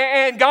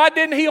 And God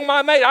didn't heal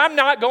my mate. I'm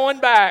not going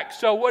back.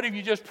 So what have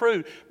you just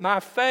proved? My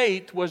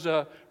faith was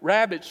a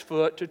rabbit's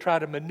foot to try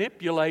to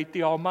manipulate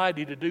the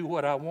Almighty to do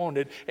what I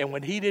wanted. And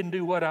when He didn't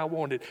do what I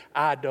wanted,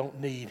 I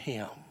don't need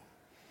Him.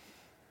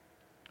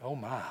 Oh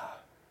my.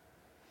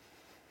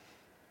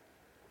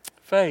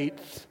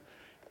 Faith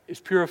is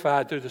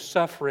purified through the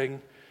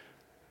suffering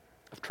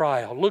of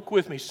trial. Look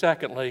with me,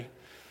 secondly,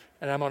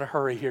 and I'm going to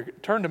hurry here.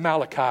 Turn to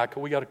Malachi,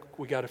 because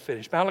we got to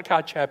finish.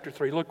 Malachi chapter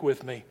 3. Look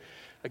with me.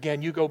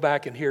 Again, you go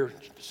back and hear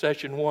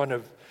session 1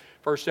 of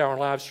First Hour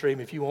live stream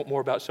if you want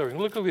more about suffering.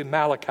 Look at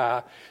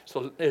Malachi.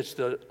 So it's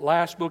the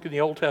last book in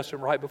the Old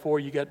Testament right before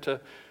you get to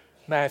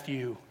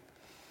Matthew.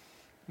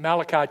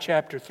 Malachi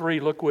chapter 3,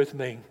 look with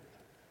me.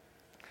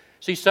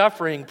 See,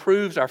 suffering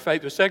proves our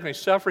faith. But secondly,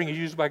 suffering is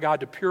used by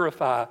God to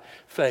purify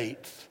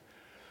faith.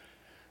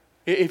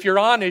 If you're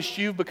honest,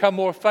 you've become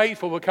more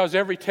faithful because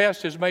every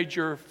test has made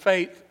your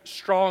faith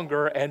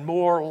stronger and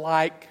more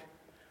like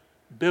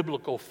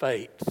biblical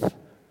faith.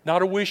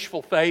 Not a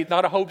wishful faith,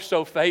 not a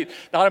hope-so faith,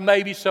 not a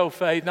maybe-so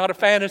faith, not a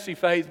fantasy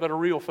faith, but a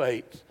real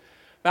faith.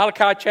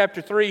 Malachi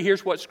chapter 3,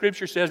 here's what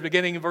Scripture says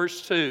beginning in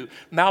verse 2.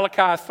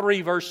 Malachi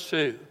 3, verse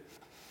 2.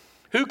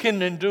 Who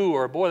can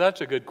endure? Boy,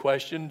 that's a good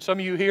question. Some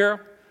of you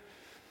here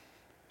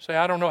say,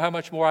 I don't know how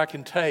much more I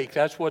can take.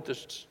 That's what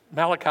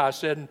Malachi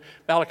said in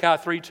Malachi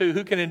 3:2.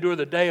 Who can endure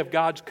the day of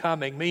God's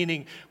coming?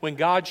 Meaning, when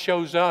God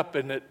shows up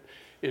and it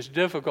is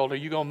difficult, are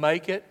you going to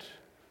make it?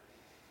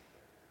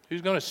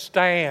 Who's going to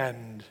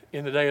stand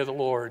in the day of the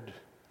Lord?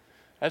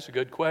 That's a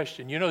good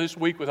question. You know, this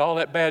week with all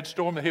that bad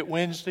storm that hit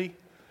Wednesday,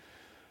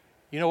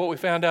 you know what we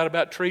found out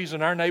about trees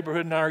in our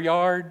neighborhood and our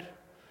yard?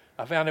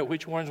 I found out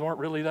which ones weren't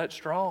really that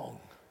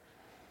strong.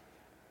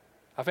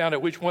 I found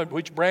out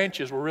which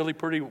branches were really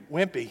pretty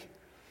wimpy.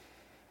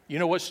 You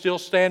know what's still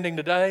standing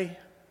today?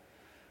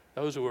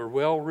 Those who are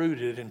well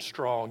rooted and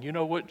strong. You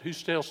know who's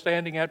still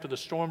standing after the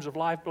storms of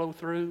life blow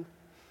through?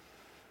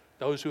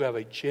 Those who have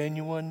a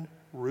genuine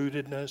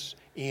rootedness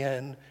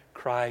in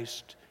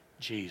Christ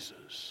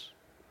Jesus.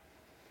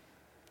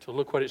 So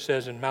look what it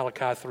says in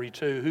Malachi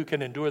 3:2. Who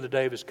can endure the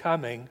day of His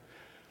coming?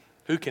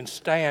 Who can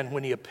stand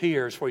when He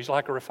appears? For He's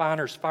like a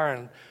refiner's fire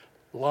and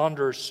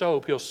launderer's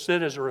soap. He'll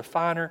sit as a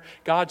refiner.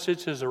 God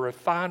sits as a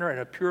refiner and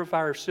a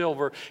purifier of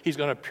silver. He's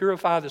going to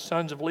purify the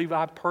sons of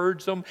Levi,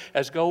 purge them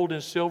as gold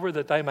and silver,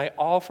 that they may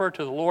offer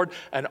to the Lord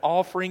an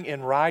offering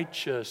in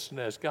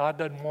righteousness. God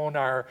doesn't want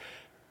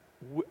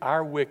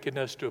our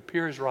wickedness to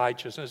appear as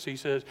righteousness. He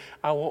says,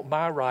 I want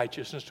my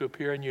righteousness to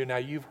appear in you. Now,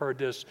 you've heard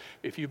this.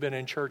 If you've been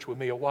in church with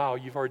me a while,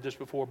 you've heard this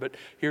before, but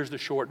here's the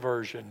short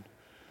version.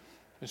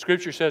 And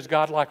Scripture says,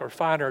 God like a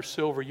refiner of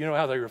silver. You know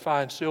how they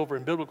refine silver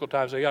in biblical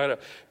times. They got a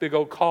big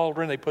old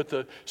cauldron. They put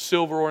the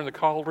silver ore in the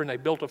cauldron. They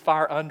built a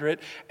fire under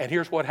it. And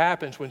here's what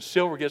happens. When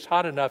silver gets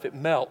hot enough, it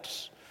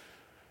melts.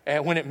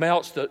 And when it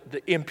melts, the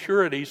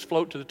impurities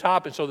float to the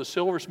top. And so the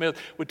silversmith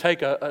would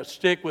take a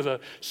stick with a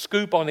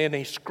scoop on the end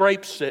and he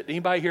scrapes it.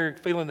 Anybody here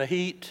feeling the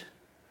heat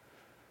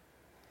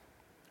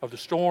of the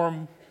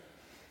storm?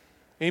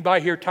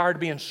 Anybody here tired of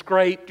being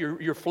scraped?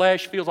 Your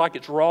flesh feels like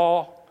it's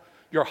raw.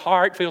 Your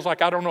heart feels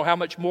like, I don't know how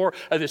much more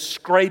of this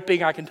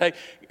scraping I can take.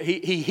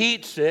 He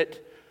heats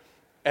it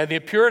and the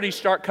impurities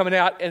start coming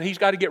out and he's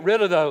got to get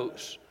rid of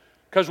those.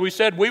 Because we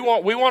said we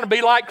want to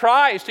be like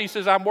Christ. He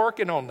says, I'm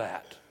working on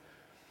that.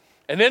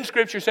 And then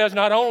Scripture says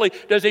not only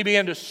does he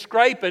begin to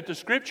scrape it, the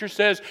Scripture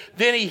says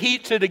then he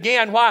heats it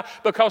again. Why?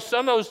 Because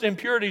some of those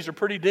impurities are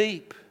pretty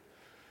deep.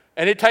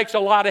 And it takes a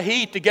lot of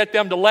heat to get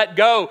them to let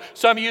go.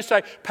 Some of you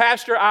say,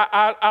 Pastor,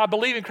 I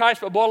believe in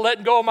Christ, but boy,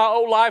 letting go of my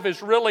old life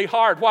is really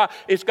hard. Why?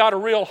 It's got a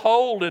real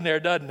hold in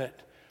there, doesn't it?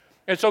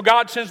 And so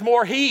God sends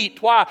more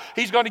heat. Why?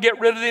 He's going to get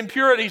rid of the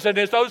impurities. And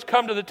as those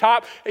come to the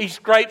top, he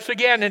scrapes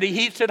again and he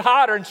heats it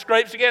hotter and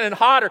scrapes again and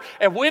hotter.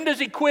 And when does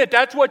he quit?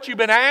 That's what you've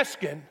been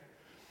asking.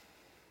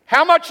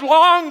 How much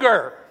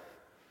longer?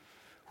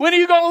 When are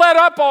you going to let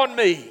up on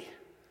me?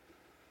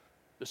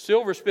 The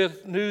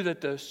silversmith knew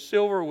that the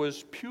silver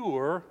was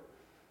pure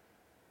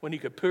when he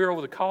could peer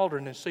over the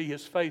cauldron and see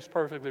his face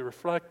perfectly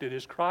reflected.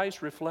 Is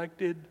Christ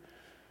reflected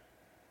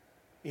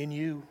in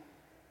you?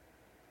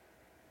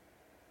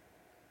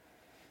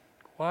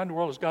 Why in the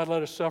world does God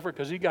let us suffer?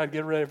 Because He's got to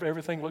get rid of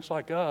everything that looks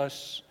like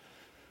us.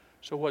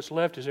 So what's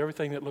left is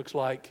everything that looks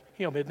like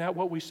Him. Isn't that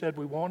what we said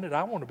we wanted?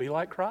 I want to be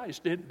like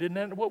Christ. Didn't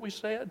that what we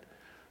said?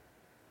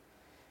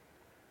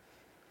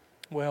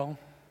 Well,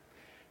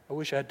 I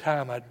wish I had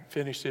time. I'd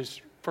finish this.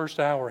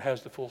 First hour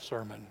has the full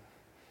sermon.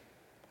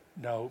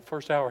 No,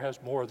 first hour has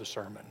more of the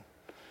sermon.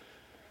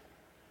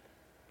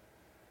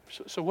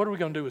 So what are we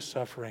going to do with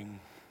suffering?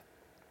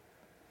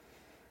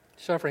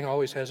 Suffering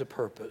always has a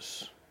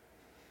purpose.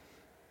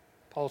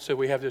 Paul said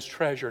we have this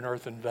treasure in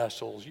earthen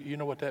vessels. You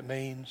know what that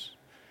means?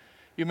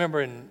 You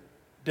remember in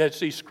Dead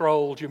Sea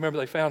Scrolls, you remember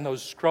they found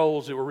those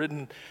scrolls that were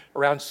written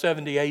around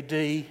 70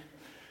 A.D.,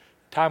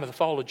 time of the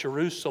fall of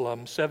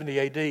Jerusalem, 70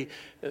 A.D.,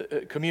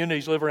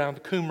 communities live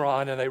around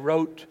Qumran,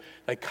 and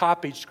they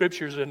copied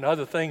scriptures and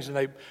other things,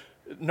 and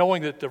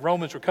knowing that the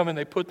Romans were coming,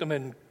 they put them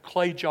in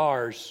clay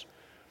jars.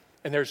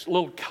 And there's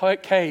little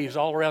caves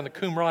all around the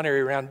Qumran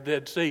area, around the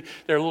Dead Sea.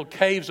 There are little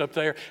caves up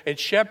there, and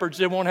shepherds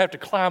didn't want to have to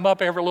climb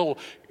up every little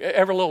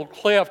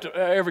cliff,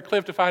 every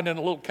cliff to find in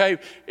a little cave.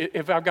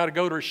 If I've got to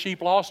go to a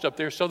sheep lost up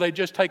there, so they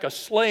just take a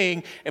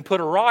sling and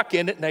put a rock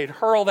in it, and they'd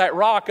hurl that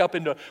rock up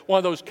into one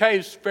of those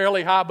caves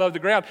fairly high above the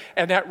ground,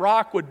 and that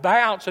rock would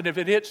bounce. And if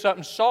it hit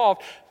something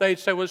soft, they'd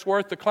say, "Well, it's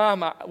worth the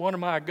climb. One of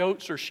my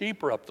goats or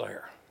sheep are up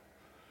there."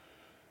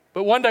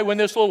 But one day when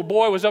this little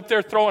boy was up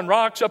there throwing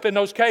rocks up in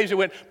those caves, it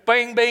went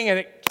bang, bang, and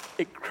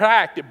it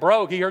cracked, it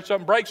broke. He heard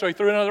something break, so he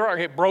threw another rock.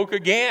 It broke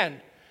again.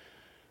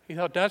 He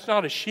thought, that's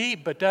not a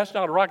sheep, but that's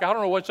not a rock. I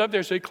don't know what's up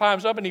there. So he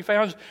climbs up and he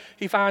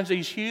finds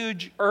these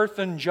huge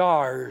earthen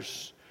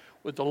jars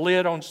with the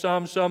lid on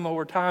some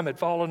over time had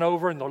fallen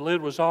over and the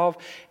lid was off.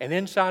 And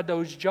inside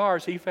those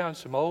jars, he found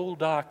some old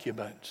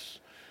documents.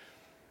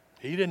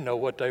 He didn't know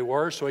what they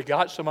were, so he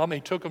got some of them.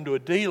 He took them to a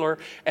dealer,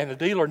 and the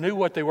dealer knew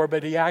what they were,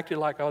 but he acted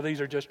like, "Oh,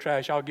 these are just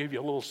trash. I'll give you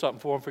a little something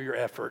for them for your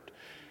effort."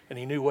 And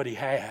he knew what he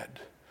had.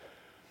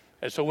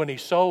 And so when he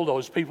sold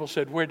those, people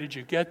said, "Where did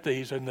you get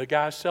these?" And the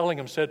guy selling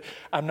them said,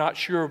 "I'm not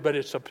sure, but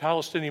it's a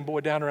Palestinian boy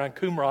down around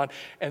Qumran."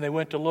 And they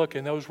went to look,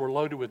 and those were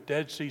loaded with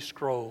Dead Sea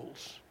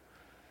Scrolls.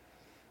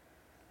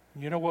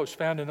 You know what was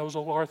found in those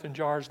old earthen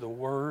jars? The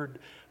Word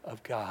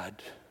of God.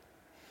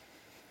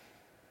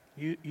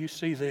 You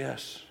see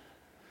this.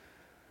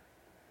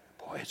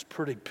 Boy, it's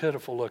pretty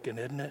pitiful looking,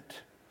 isn't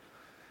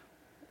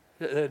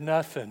it?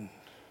 Nothing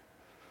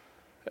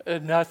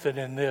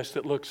in this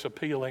that looks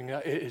appealing.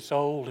 It's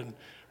old and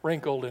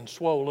wrinkled and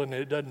swollen.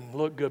 It doesn't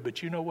look good.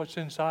 But you know what's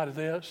inside of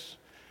this?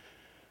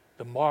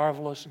 The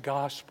marvelous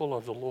gospel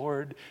of the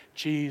Lord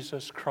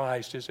Jesus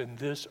Christ is in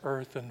this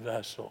earthen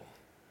vessel.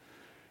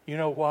 You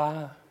know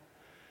why?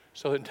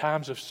 So that in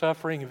times of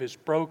suffering, if it's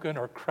broken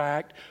or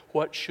cracked,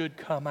 what should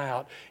come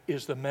out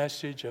is the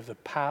message of the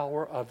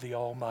power of the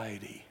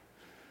Almighty.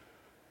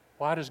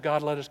 Why does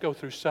God let us go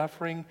through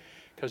suffering?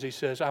 Because He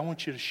says, I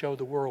want you to show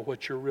the world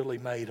what you're really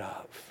made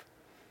of.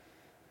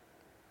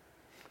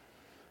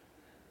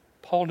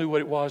 Paul knew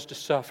what it was to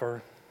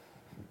suffer.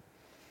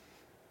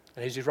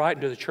 And as he's writing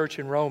to the church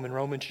in Rome, in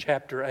Romans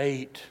chapter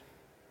 8,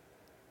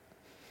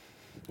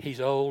 he's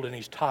old and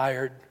he's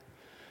tired.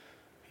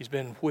 He's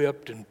been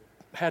whipped and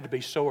had to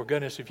be sore.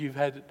 Goodness, if you've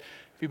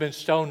been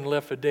stoned and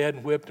left for dead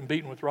and whipped and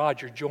beaten with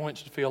rods, your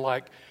joints feel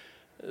like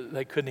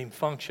they couldn't even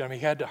function. I mean,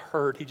 he had to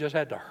hurt. He just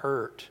had to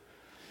hurt.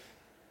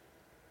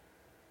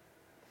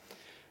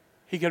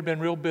 He could have been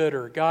real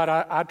bitter. God,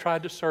 I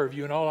tried to serve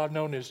you, and all I've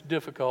known is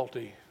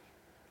difficulty.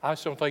 I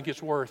just don't think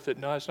it's worth it.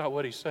 No, that's not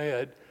what he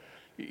said.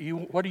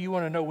 What do you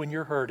want to know when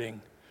you're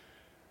hurting?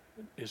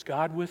 Is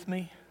God with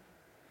me?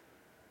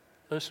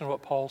 Listen to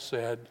what Paul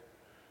said.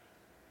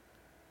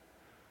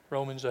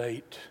 Romans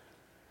 8.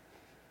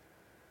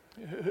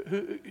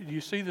 Do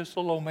you see this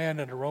little old man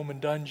in a Roman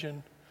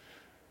dungeon?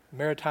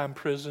 Maritime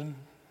prison?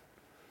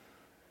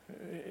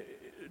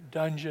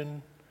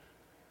 Dungeon?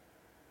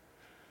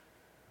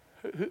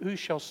 Who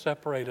shall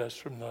separate us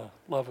from the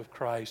love of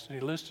Christ? And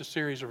he lists a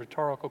series of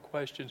rhetorical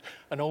questions.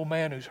 An old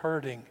man who's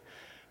hurting,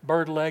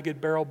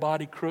 bird-legged,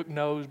 barrel-bodied,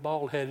 crook-nosed,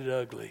 bald-headed,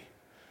 ugly.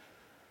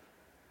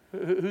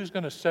 Who's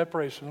going to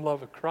separate us from the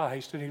love of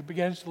Christ? And he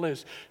begins to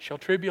list. Shall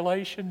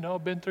tribulation? No,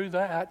 I've been through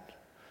that.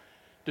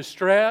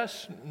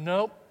 Distress?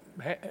 Nope,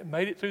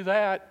 made it through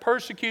that.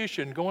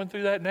 Persecution, going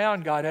through that now,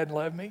 and God hadn't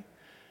left me.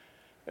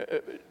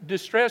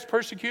 Distress,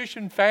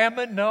 persecution,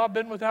 famine. No, I've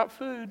been without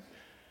food.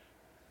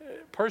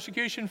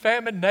 Persecution,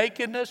 famine,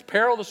 nakedness,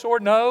 peril of the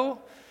sword.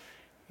 No.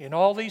 In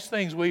all these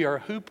things, we are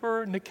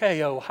Hooper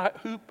Nikeo,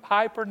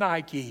 Hyper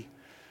Nike,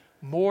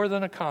 more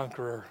than a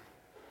conqueror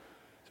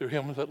through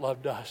him that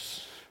loved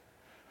us.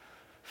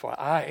 For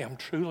I am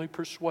truly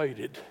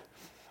persuaded,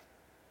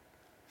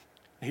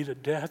 neither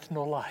death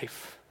nor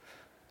life,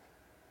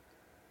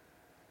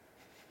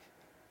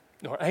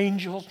 nor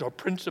angels, nor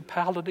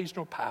principalities,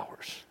 nor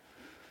powers,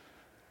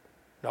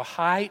 nor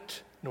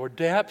height, nor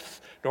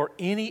depth, nor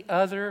any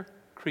other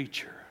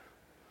creature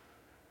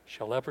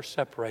shall ever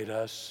separate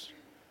us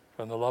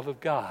from the love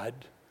of God,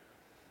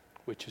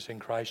 which is in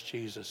Christ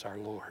Jesus our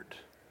Lord.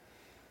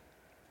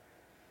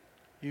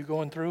 You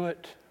going through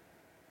it?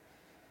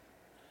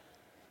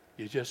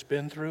 You just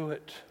been through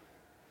it?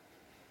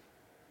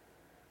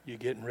 You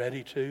getting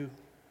ready to?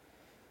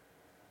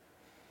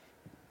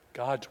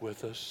 God's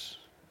with us.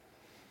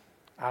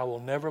 I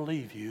will never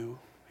leave you,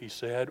 he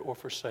said, or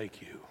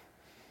forsake you.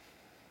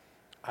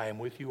 I am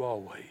with you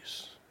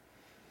always,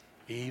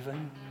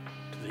 even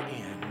to the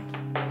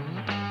end.